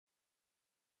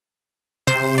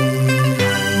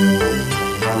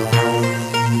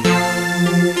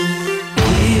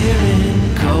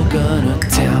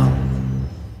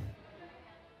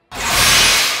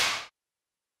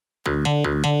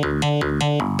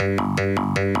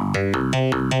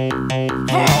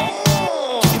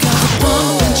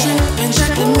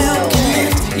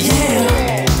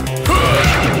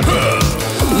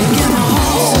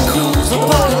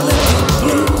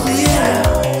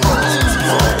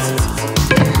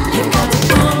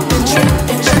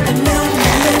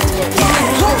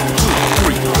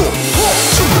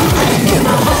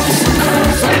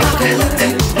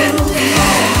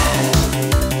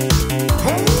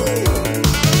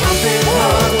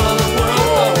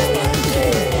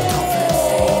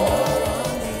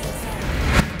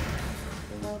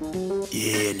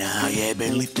Yeah,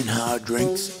 been lifting hard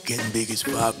drinks, getting big as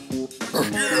fuck.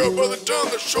 Yeah, by the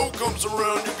time the show comes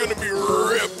around, you're gonna be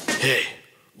ripped. Hey,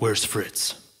 where's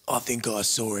Fritz? I think I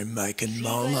saw him making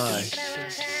molé.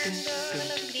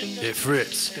 Hey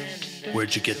Fritz,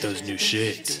 where'd you get those new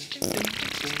shades?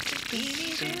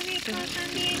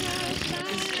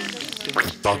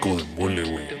 Taco de mole,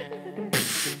 güey.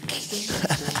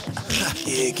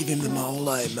 Yeah, give him the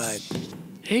molé, mate.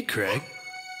 Hey Craig,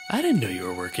 I didn't know you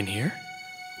were working here.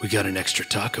 We got an extra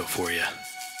taco for you.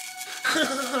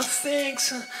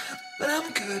 Thanks, but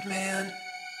I'm good, man.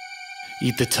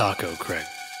 Eat the taco, Craig.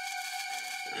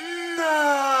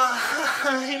 Nah,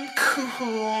 I'm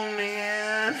cool,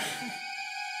 man.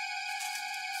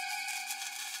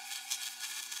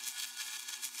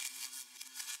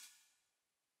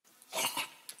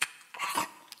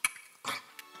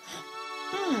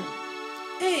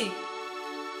 Hey,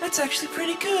 that's actually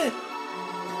pretty good.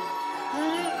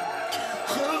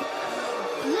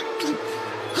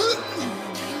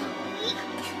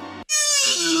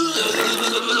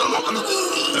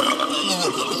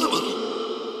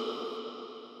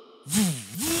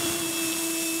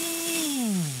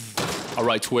 All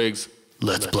right, Twigs.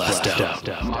 Let's blast out.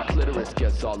 My clitoris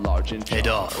gets all large and Hey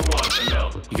Dolph,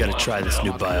 you gotta try this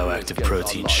new bioactive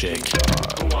protein shake.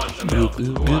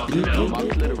 my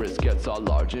clitoris gets all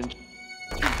large and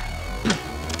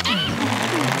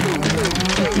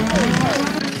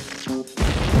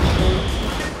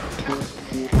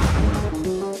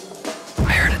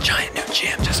I heard a giant new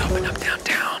gym just opened up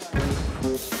downtown.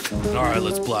 Alright,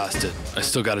 let's blast it. I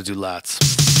still gotta do lats.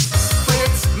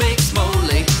 Fritz makes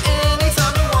molé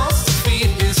anytime he wants to feed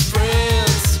his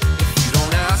friends. If you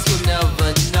don't ask, you'll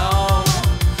never know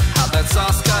how that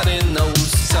sauce got in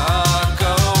those tacos.